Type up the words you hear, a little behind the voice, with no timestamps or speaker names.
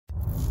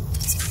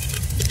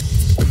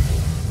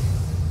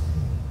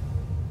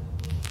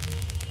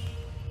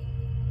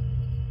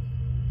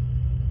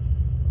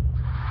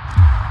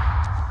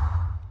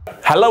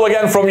Hello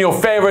again from your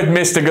favorite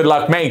Mr.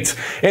 GoodLuckMate.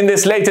 In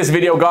this latest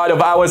video guide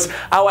of ours,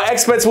 our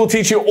experts will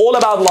teach you all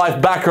about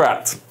live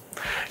Baccarat.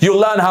 You'll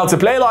learn how to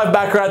play live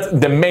Baccarat,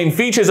 the main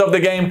features of the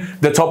game,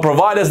 the top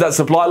providers that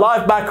supply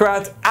live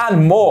Baccarat,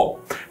 and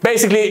more.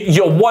 Basically,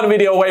 you're one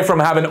video away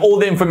from having all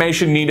the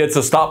information needed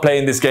to start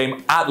playing this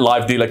game at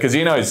live dealer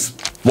casinos.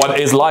 What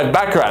is live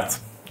Baccarat?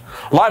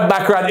 Live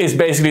Baccarat is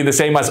basically the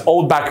same as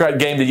old Baccarat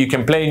game that you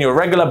can play in your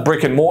regular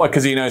brick and mortar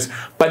casinos,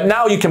 but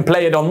now you can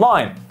play it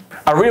online.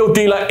 A real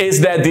dealer is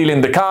there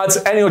dealing the cards,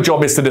 and your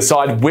job is to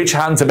decide which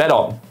hand to bet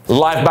on.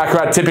 Live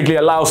Baccarat typically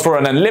allows for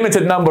an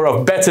unlimited number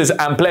of bettors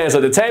and players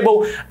at the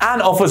table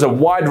and offers a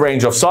wide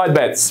range of side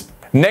bets.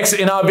 Next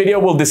in our video,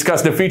 we'll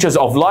discuss the features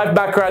of live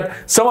Baccarat,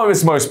 some of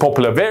its most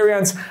popular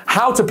variants,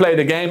 how to play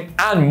the game,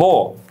 and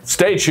more.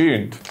 Stay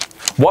tuned.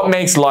 What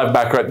makes live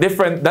Baccarat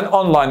different than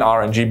online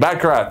RNG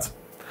Baccarat?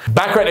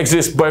 Baccarat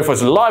exists both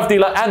as a live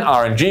dealer and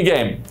RNG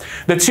game.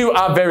 The two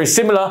are very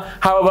similar,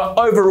 however,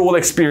 overall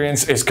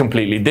experience is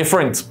completely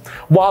different.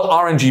 While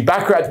RNG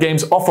Baccarat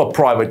games offer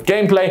private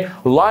gameplay,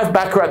 live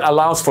Baccarat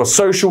allows for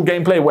social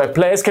gameplay where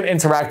players can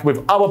interact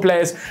with other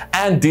players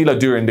and dealer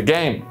during the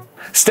game.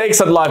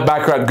 Stakes at live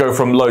Baccarat go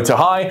from low to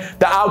high,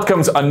 the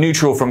outcomes are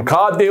neutral from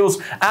card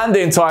deals, and the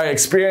entire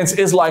experience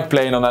is like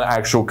playing on an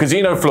actual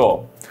casino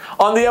floor.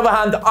 On the other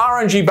hand,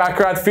 RNG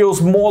Baccarat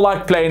feels more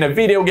like playing a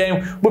video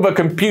game with a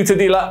computer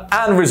dealer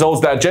and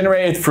results that are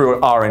generated through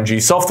RNG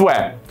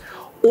software.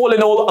 All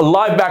in all,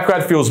 live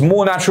Baccarat feels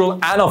more natural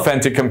and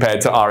authentic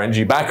compared to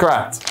RNG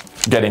Baccarat.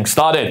 Getting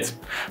started.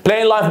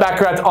 Playing live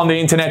Baccarat on the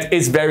internet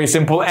is very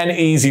simple and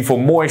easy for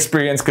more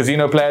experienced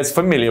casino players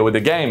familiar with the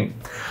game.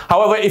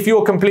 However, if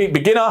you're a complete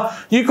beginner,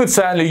 you could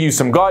certainly use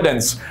some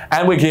guidance,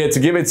 and we're here to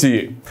give it to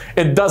you.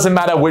 It doesn't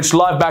matter which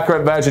live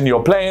Baccarat version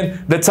you're playing,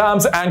 the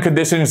terms and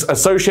conditions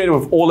associated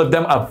with all of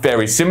them are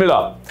very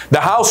similar.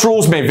 The house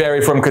rules may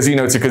vary from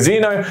casino to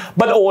casino,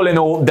 but all in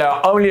all, there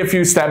are only a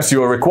few steps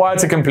you are required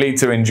to complete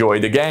to enjoy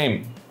the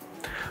game.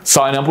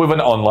 Sign up with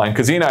an online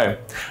casino.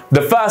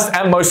 The first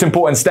and most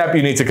important step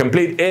you need to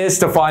complete is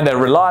to find a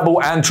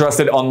reliable and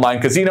trusted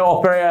online casino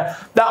operator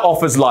that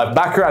offers live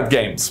Baccarat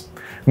games.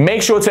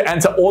 Make sure to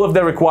enter all of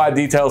the required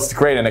details to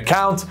create an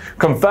account,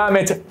 confirm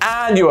it,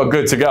 and you are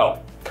good to go.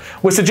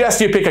 We suggest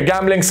you pick a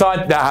gambling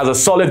site that has a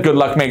solid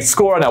GoodLuckMate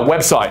score on our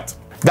website.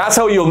 That's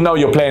how you'll know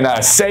you're playing at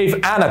a safe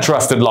and a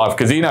trusted live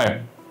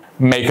casino.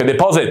 Make a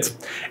deposit.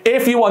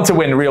 If you want to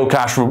win real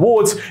cash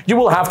rewards, you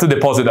will have to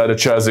deposit at a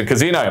chosen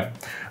casino.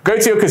 Go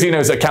to your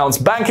casino's account's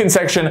banking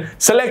section,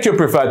 select your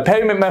preferred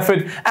payment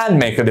method, and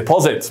make a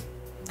deposit.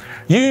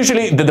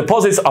 Usually, the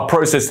deposits are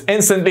processed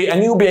instantly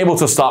and you'll be able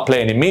to start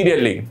playing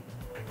immediately.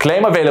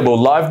 Claim available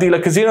live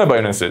dealer casino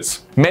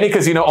bonuses. Many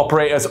casino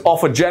operators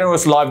offer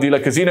generous live dealer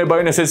casino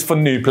bonuses for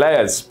new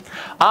players.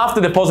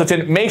 After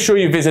depositing, make sure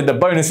you visit the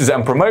bonuses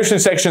and promotion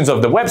sections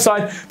of the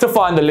website to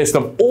find a list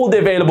of all the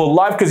available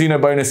live casino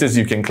bonuses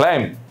you can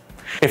claim.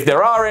 If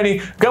there are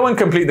any, go and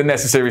complete the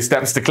necessary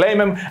steps to claim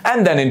them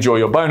and then enjoy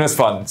your bonus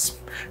funds.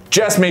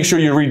 Just make sure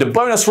you read the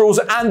bonus rules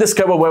and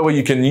discover whether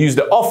you can use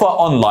the offer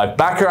on live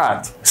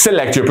Baccarat.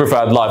 Select your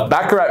preferred live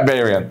Baccarat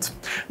variant.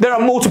 There are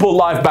multiple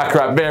live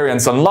Baccarat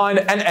variants online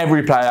and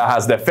every player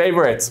has their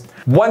favorites.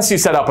 Once you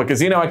set up a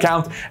casino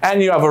account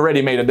and you have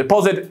already made a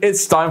deposit,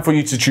 it's time for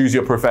you to choose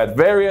your preferred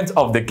variant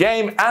of the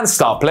game and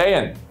start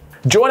playing.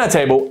 Join a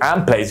table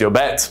and place your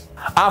bet.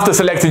 After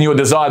selecting your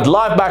desired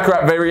live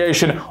Baccarat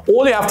variation,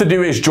 all you have to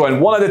do is join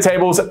one of the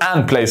tables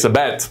and place a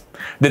bet.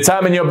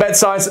 Determine your bet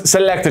size,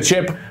 select a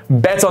chip,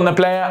 bet on the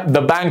player,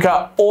 the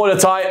banker, or the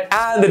tie,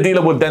 and the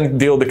dealer would then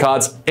deal the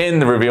cards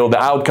and reveal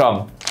the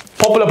outcome.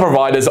 Popular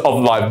providers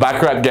of live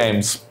Baccarat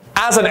games.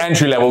 As an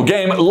entry-level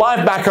game,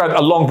 live Baccarat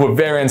along with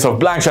variants of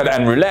blackjack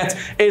and roulette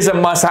is a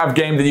must-have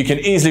game that you can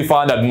easily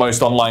find at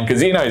most online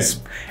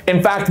casinos.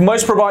 In fact,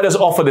 most providers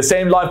offer the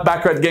same live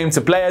Baccarat game to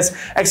players,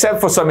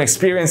 except for some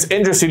experienced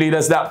industry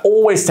leaders that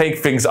always take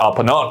things up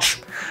a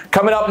notch.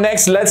 Coming up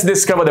next, let's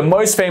discover the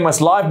most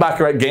famous live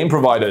Baccarat game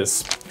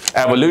providers.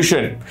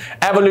 Evolution.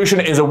 Evolution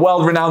is a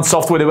world-renowned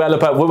software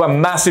developer with a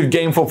massive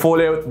game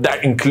portfolio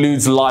that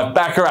includes live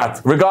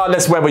Baccarat.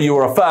 Regardless whether you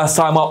are a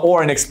first-timer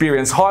or an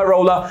experienced high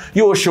roller,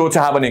 you are sure to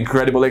have an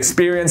incredible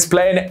experience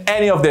playing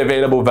any of the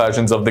available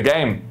versions of the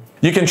game.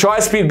 You can try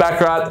Speed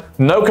Baccarat,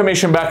 No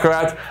Commission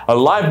Baccarat, a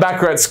live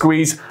Baccarat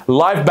squeeze,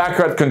 live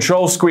Baccarat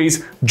control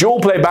squeeze,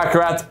 dual play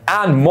Baccarat,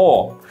 and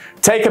more.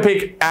 Take a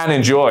pick and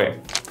enjoy.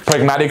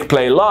 Pragmatic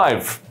Play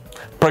Live.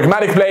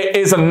 Pragmatic Play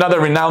is another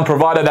renowned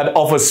provider that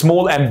offers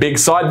small and big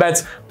side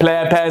bets,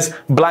 player pairs,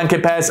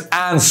 blanket pairs,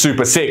 and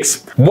Super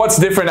 6. What's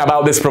different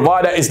about this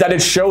provider is that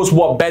it shows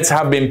what bets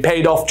have been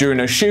paid off during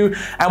a shoe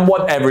and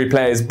what every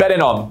player is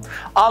betting on,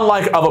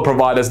 unlike other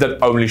providers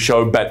that only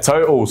show bet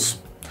totals.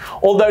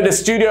 Although the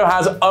studio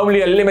has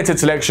only a limited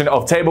selection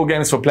of table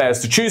games for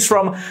players to choose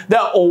from, they're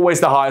always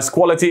the highest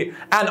quality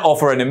and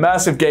offer an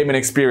immersive gaming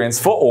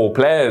experience for all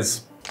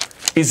players.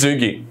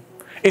 Izugi.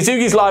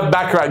 Izugi's live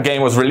Baccarat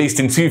game was released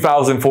in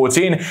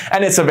 2014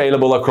 and it's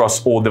available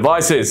across all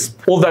devices.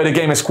 Although the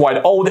game is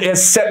quite old, it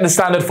has set the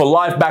standard for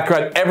live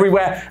Baccarat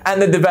everywhere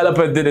and the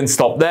developer didn't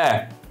stop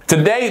there.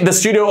 Today, the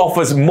studio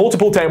offers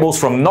multiple tables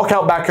from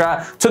knockout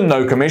Baccarat to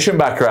no commission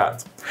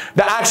Baccarat.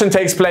 The action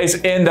takes place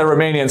in the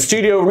Romanian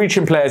studio,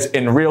 reaching players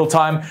in real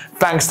time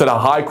thanks to the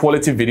high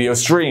quality video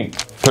stream.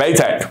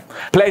 Playtech.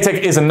 Playtech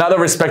is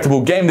another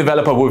respectable game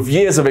developer with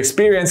years of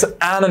experience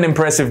and an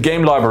impressive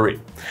game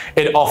library.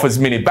 It offers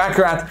mini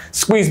Baccarat,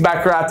 squeeze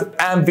Baccarat,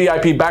 and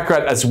VIP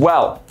Baccarat as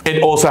well.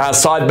 It also has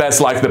side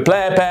bets like the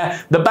player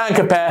pair, the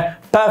banker pair,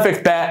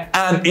 perfect pair,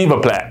 and either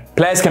pair.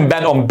 Players can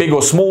bet on big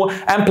or small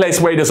and place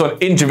waders on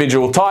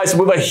individual ties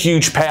with a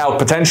huge payout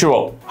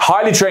potential.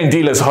 Highly trained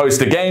dealers host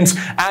the games,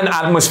 and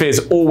atmosphere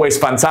is always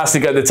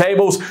fantastic at the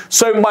tables,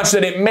 so much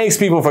that it makes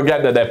people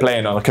forget that they're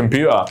playing on a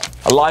computer.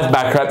 Live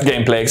Baccarat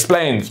gameplay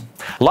explained.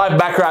 Live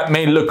Baccarat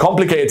may look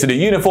complicated to the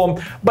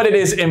uniform, but it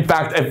is in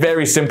fact a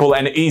very simple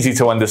and easy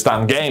to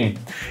understand game.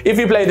 If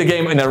you play the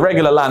game in a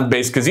regular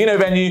land-based casino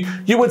venue,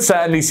 you would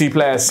certainly see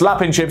players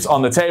slapping chips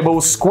on the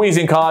table,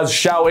 squeezing cards,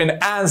 shouting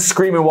and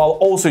screaming while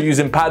also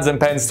using pads and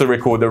pens to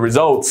record the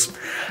results.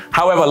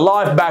 However,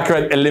 Live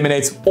Baccarat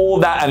eliminates all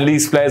that and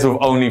leaves players with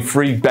only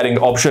 3 betting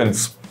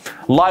options.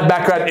 Live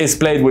Baccarat is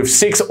played with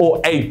 6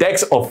 or 8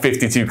 decks of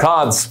 52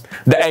 cards.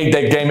 The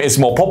 8-deck game is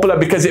more popular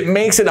because it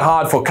makes it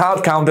hard for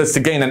card counters to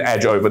gain an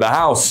edge over the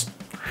house.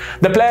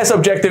 The player's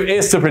objective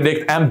is to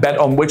predict and bet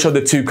on which of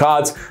the 2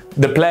 cards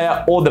the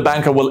player or the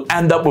banker will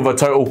end up with a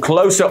total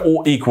closer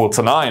or equal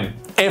to 9.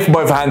 If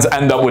both hands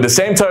end up with the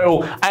same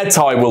total, a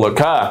tie will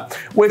occur,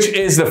 which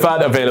is the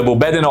third available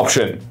betting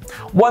option.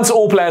 Once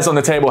all players on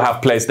the table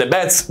have placed their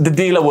bets, the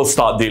dealer will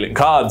start dealing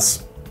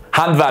cards.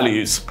 Hand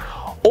values.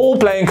 All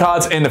playing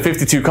cards in the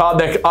 52 card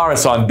deck are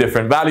assigned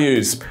different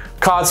values.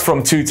 Cards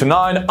from 2 to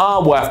 9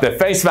 are worth their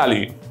face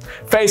value.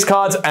 Face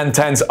cards and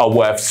 10s are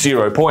worth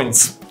 0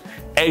 points.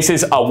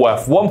 Aces are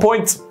worth 1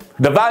 point.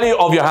 The value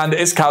of your hand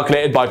is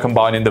calculated by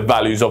combining the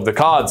values of the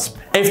cards.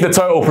 If the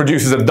total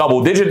produces a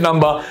double-digit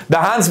number, the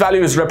hand's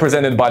value is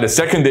represented by the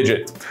second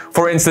digit.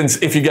 For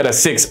instance, if you get a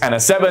 6 and a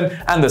 7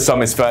 and the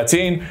sum is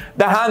 13,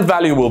 the hand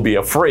value will be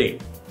a 3.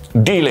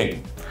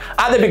 Dealing.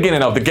 At the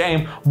beginning of the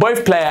game,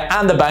 both player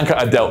and the banker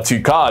are dealt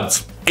 2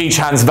 cards. Each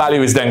hand's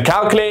value is then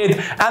calculated,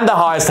 and the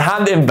highest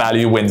hand in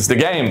value wins the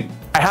game.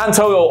 A hand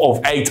total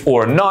of 8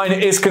 or 9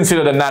 is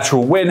considered a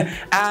natural win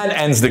and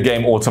ends the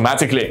game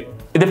automatically.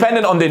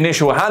 Depending on the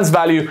initial hand's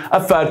value,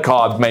 a third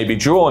card may be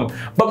drawn,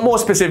 but more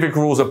specific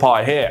rules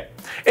apply here.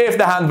 If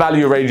the hand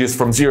value ranges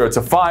from 0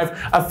 to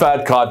 5, a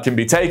third card can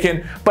be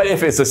taken, but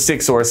if it's a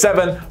 6 or a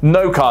 7,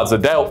 no cards are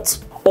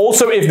dealt.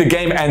 Also, if the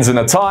game ends in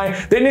a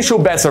tie, the initial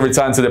bets are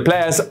returned to the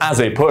players as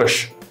a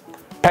push.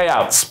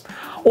 Payouts.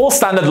 All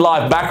standard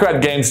Live Baccarat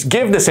games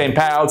give the same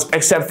payouts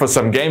except for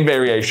some game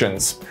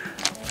variations.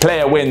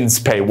 Player wins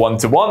pay 1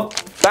 to 1,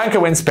 banker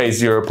wins pay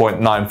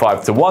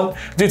 0.95 to 1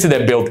 due to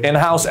their built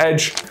in-house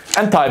edge,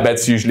 and tie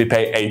bets usually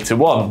pay 8 to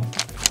 1.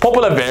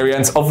 Popular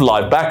variants of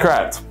Live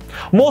Baccarat.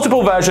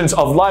 Multiple versions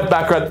of Live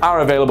Baccarat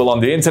are available on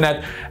the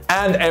internet,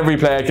 and every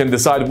player can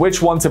decide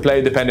which one to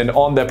play depending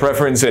on their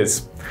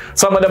preferences.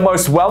 Some of the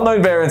most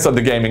well-known variants of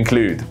the game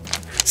include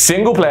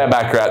Single Player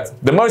Baccarat,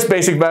 the most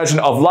basic version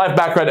of Live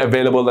Baccarat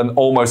available in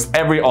almost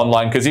every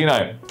online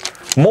casino.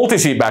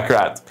 Multi-seat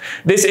Baccarat.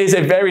 This is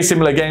a very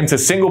similar game to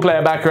Single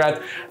Player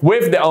Baccarat,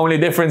 with the only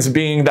difference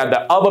being that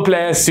the other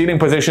players' seating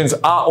positions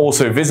are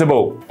also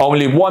visible.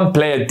 Only one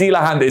player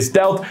dealer hand is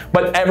dealt,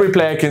 but every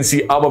player can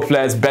see other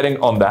players betting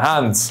on their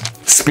hands.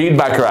 Speed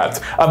Baccarat,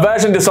 a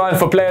version designed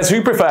for players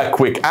who prefer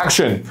quick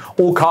action.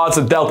 All cards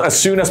are dealt as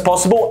soon as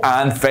possible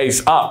and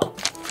face up.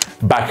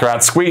 Baccarat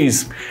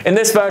Squeeze. In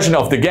this version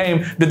of the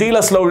game, the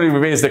dealer slowly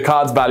reveals the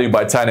card's value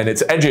by turning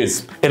its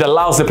edges. It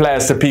allows the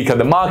players to peek at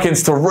the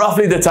markings to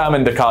roughly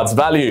determine the card's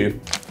value.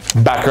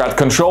 Baccarat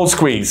Control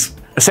Squeeze.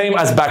 Same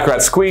as Baccarat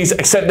Squeeze,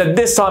 except that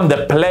this time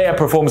the player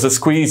performs a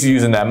squeeze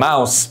using their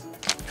mouse.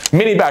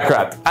 Mini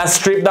Baccarat, a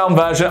stripped down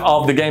version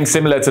of the game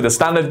similar to the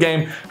standard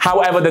game,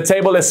 however the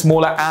table is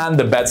smaller and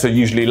the bets are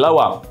usually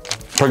lower.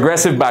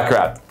 Progressive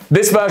Baccarat.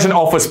 This version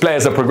offers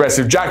players a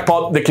progressive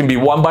jackpot that can be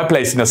won by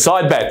placing a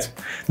side bet.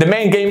 The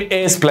main game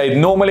is played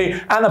normally,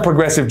 and a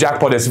progressive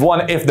jackpot is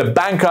won if the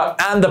banker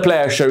and the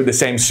player show the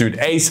same suit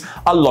ace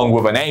along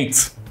with an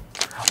 8.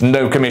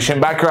 No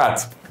commission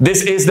Baccarat.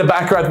 This is the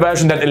Baccarat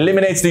version that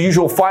eliminates the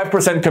usual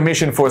 5%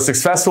 commission for a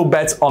successful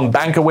bet on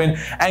banker win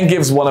and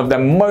gives one of the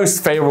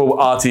most favorable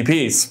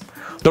RTPs.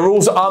 The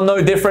rules are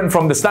no different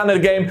from the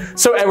standard game,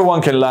 so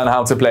everyone can learn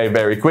how to play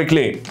very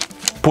quickly.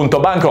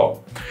 Punto Banco.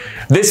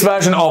 This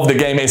version of the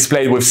game is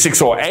played with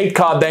 6 or 8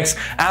 card decks,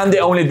 and the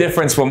only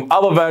difference from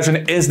other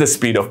version is the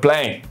speed of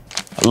play.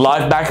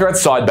 Live Baccarat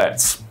Side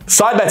Bets.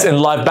 Side bets in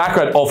Live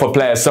Baccarat offer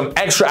players some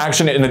extra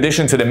action in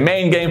addition to the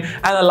main game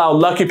and allow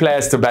lucky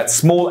players to bet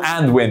small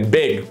and win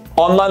big.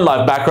 Online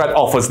Live Baccarat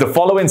offers the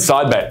following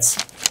side bets.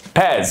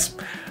 Pairs.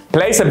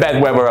 Place a bet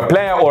whether a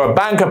player or a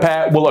banker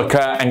pair will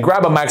occur and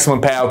grab a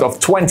maximum payout of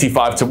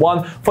 25 to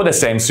 1 for the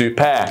same suit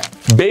pair.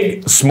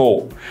 Big,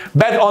 small.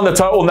 Bet on the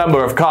total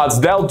number of cards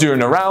dealt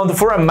during a round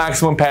for a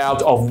maximum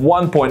payout of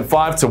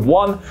 1.5 to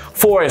 1.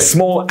 4 is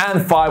small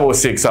and 5 or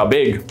 6 are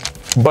big.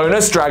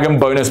 Bonus Dragon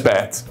Bonus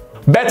Bet.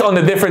 Bet on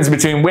the difference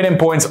between winning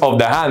points of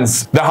the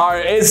hands. The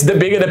higher it is, the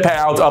bigger the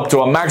payout, up to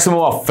a maximum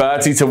of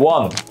 30 to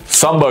 1.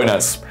 Sum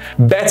bonus.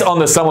 Bet on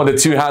the sum of the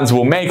two hands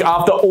will make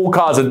after all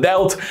cards are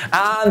dealt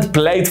and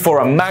played for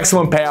a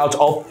maximum payout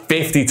of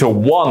 50 to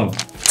 1.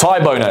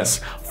 Tie bonus.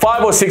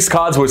 5 or 6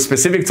 cards with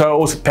specific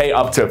totals pay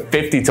up to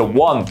 50 to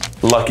 1.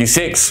 Lucky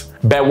 6.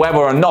 Bet whether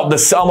or not the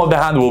sum of the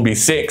hand will be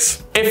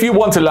 6. If you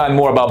want to learn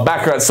more about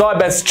Baccarat side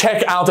bets,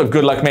 check out a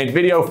GoodLuckMate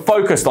video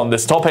focused on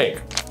this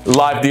topic.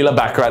 Live dealer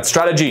Baccarat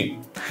strategy.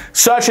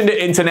 Searching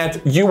the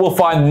internet, you will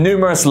find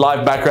numerous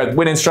live Baccarat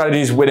winning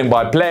strategies written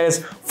by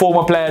players,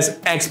 former players,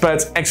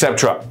 experts,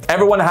 etc.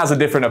 Everyone has a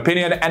different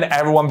opinion and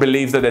everyone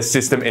believes that their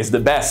system is the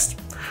best.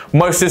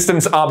 Most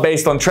systems are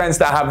based on trends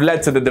that have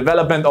led to the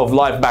development of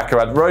live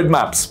Baccarat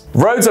roadmaps.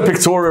 Roads are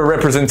pictorial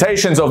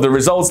representations of the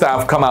results that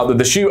have come out of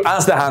the shoe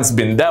as the hand's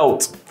been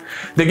dealt.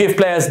 They give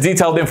players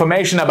detailed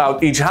information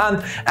about each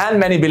hand, and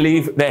many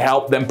believe they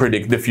help them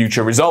predict the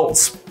future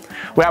results.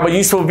 We have a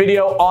useful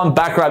video on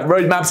Baccarat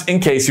roadmaps in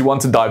case you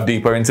want to dive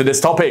deeper into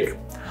this topic.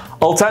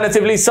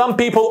 Alternatively, some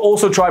people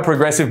also try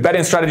progressive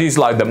betting strategies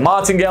like the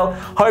martingale,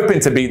 hoping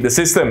to beat the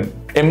system.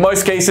 In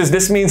most cases,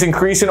 this means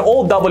increasing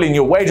or doubling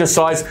your wager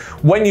size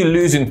when you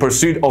lose in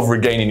pursuit of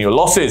regaining your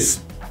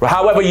losses.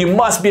 However, you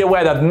must be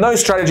aware that no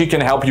strategy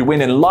can help you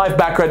win in live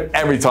Baccarat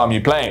every time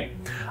you play.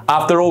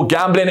 After all,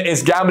 gambling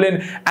is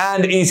gambling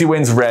and easy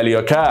wins rarely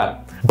occur.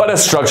 But a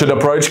structured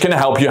approach can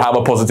help you have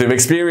a positive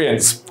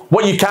experience.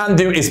 What you can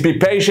do is be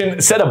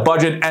patient, set a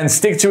budget and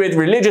stick to it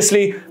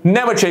religiously,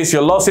 never chase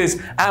your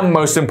losses, and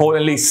most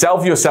importantly,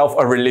 set yourself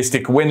a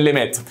realistic win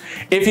limit.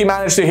 If you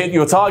manage to hit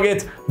your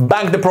target,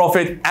 bank the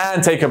profit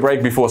and take a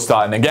break before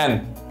starting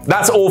again.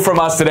 That's all from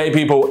us today,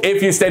 people.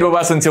 If you stayed with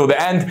us until the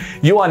end,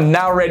 you are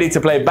now ready to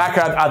play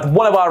Baccarat at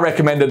one of our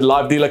recommended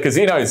live dealer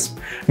casinos.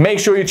 Make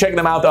sure you check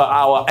them out at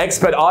our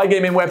expert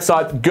iGaming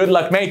website,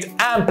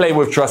 GoodLuckMate, and play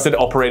with trusted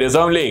operators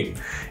only.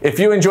 If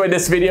you enjoyed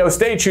this video,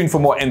 stay tuned for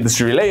more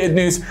industry-related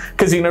news,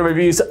 casino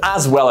reviews,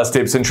 as well as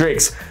tips and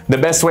tricks. The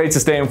best way to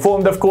stay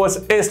informed, of course,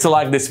 is to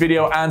like this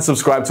video and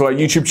subscribe to our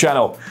YouTube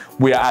channel.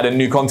 We are adding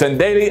new content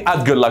daily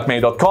at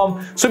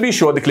GoodLuckMate.com, so be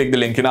sure to click the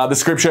link in our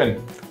description.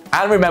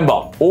 And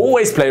remember,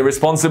 always play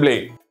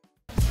responsibly.